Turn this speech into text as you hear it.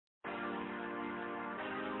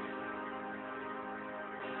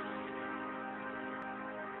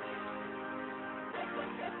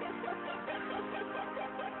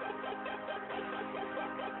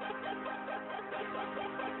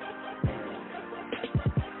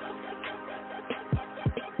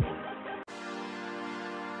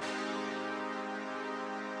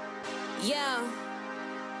Yo,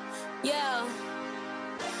 yo,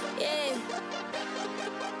 yeah,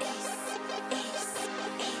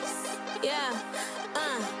 yeah,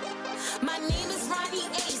 my name is Ronny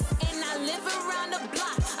and I live around the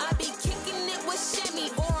block. I be kicking it with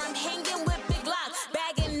Shemmy or I'm hanging with Big Lock.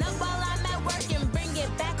 Bagging up while I'm at work and bring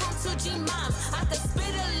it back home to G-Mom. I could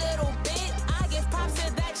spit a little bit, I give props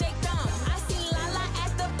to that Jake Thumb. I see Lala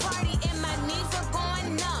at the party and my knees are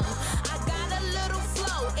going numb. I got a little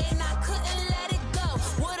flow and I couldn't let it go.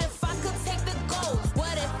 What if I could take the gold?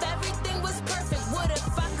 What if everything was perfect? What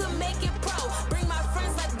if I could make it pro? Bring my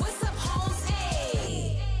friends like, what's up, Homez?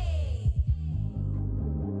 Hey.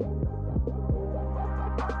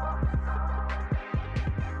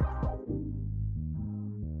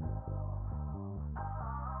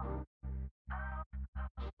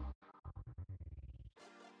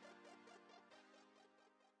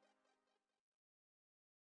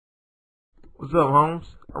 What's up, Homez?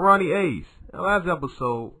 I'm Ronny Ace. In the last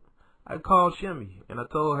episode, I called Shimmy and I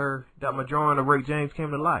told her that my drawing of Rick James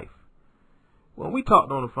came to life. When we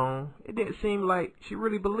talked on the phone, it didn't seem like she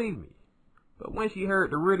really believed me. But when she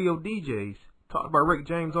heard the radio DJs talk about Rick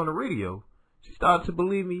James on the radio, she started to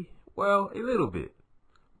believe me, well, a little bit.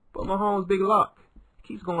 But my Homez Big Lock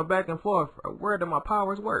keeps going back and forth of where do my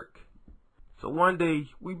powers work. So one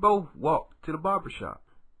day, we both walked to the barbershop.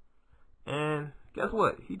 And guess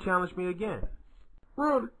what? He challenged me again.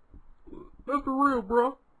 Ronny, let's be real,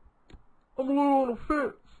 bro. I'm a little on the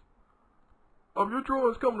fence. Your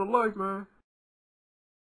drawing's coming to life, man.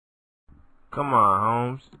 Come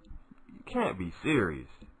on, Homez. You can't be serious.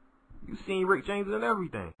 You seen Rick James and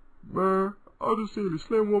everything. Man, I just seen a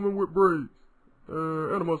slim woman with braids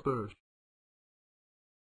and a mustache.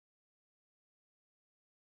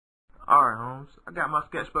 Alright, Homez. I got my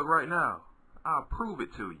sketchbook right now. I'll prove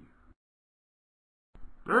it to you.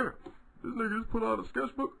 Damn, this nigga just put out a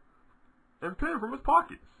sketchbook and pen from his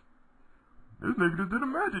pockets. This nigga just did a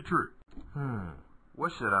magic trick.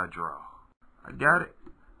 What should I draw? I got it.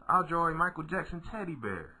 I'll draw a Michael Jackson teddy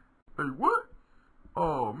bear. Hey, what?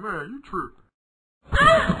 Oh, man, you tripping.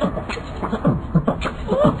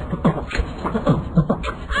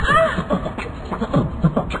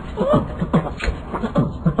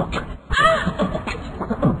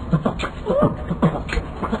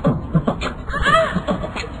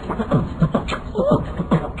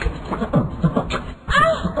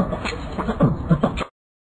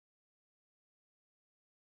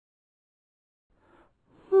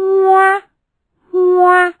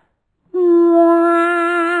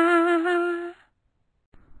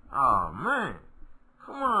 Oh, man.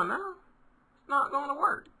 Come on now. It's not gonna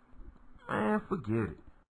work. Man, forget it.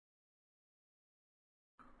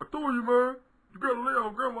 I told you, man. You gotta lay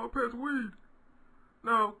off grandma past weed.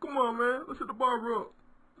 Now, come on, man. Let's hit the barber up.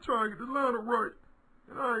 Try and get this line up right.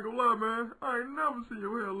 And I ain't gonna lie, man. I ain't never seen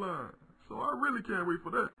your hairline. So I really can't wait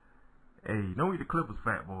for that. Hey, don't eat the clippers,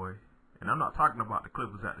 fat boy. And I'm not talking about the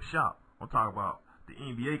clippers at the shop. I'm talking about the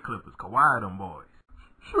NBA clippers, Kawhi them boys.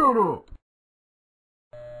 Shut up.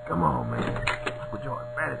 Come on, man. Michael Jordan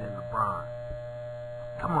better than LeBron.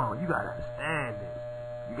 Come on, you gotta understand this.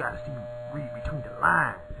 You gotta read between the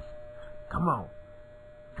lines. Come on.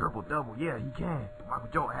 Triple double, yeah, he can. Michael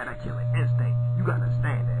Jordan had that killing instinct. You gotta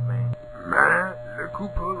understand that, man. Man, look who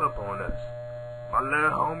pulled up on us. My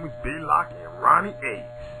little homies Big Lock and Ronny Ace.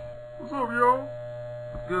 What's up, y'all?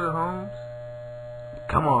 What's good, Homez?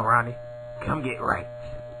 Come on, Ronny. Come get right.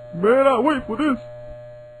 Man, I wait for this.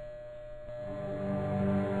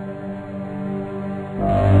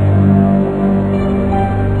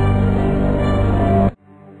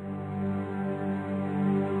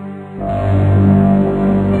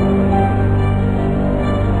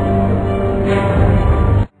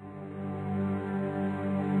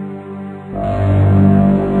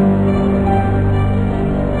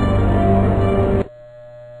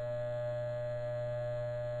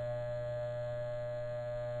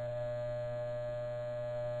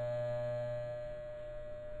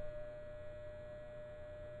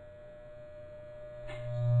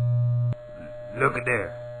 Look at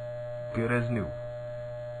there. Good as new.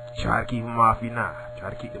 Try to keep them off your knee. Try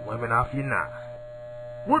to keep the women off your knee.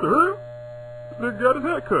 What the hell? This nigga got his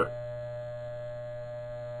hair cut.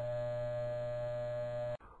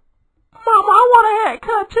 Mama, I want a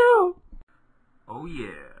haircut too. Oh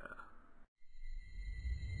yeah.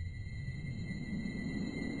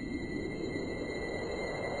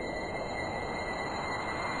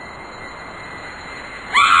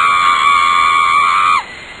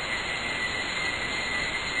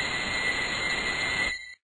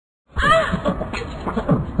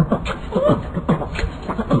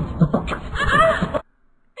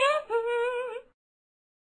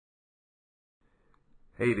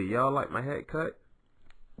 Hey, do y'all like my haircut?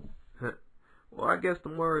 Well, I guess the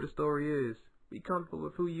moral of the story is, be comfortable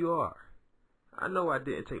with who you are. I know I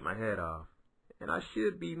didn't take my hat off, and I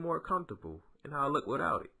should be more comfortable in how I look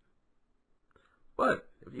without it. But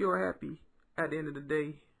if you're happy at the end of the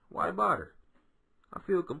day, why bother? I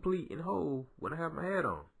feel complete and whole when I have my hat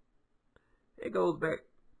on. It goes back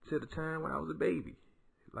to the time when I was a baby,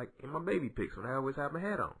 like in my baby pics when I always have my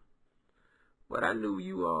hat on. But I knew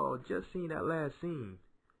you all just seen that last scene,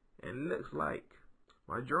 and it looks like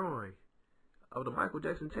my drawing of the Michael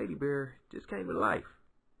Jackson teddy bear just came to life.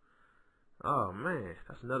 Oh man,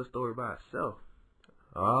 that's another story by itself.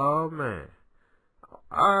 Oh man.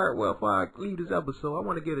 Alright, well, before I leave this episode, I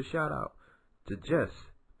want to give a shout out to Jess.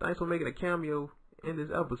 Thanks for making a cameo in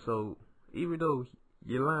this episode, even though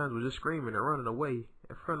your lines were just screaming and running away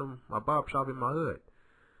in front of my barbershop in my hood.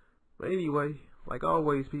 But anyway, like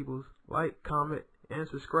always, peoples, like, comment, and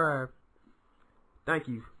subscribe. Thank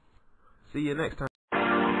you. See you next time.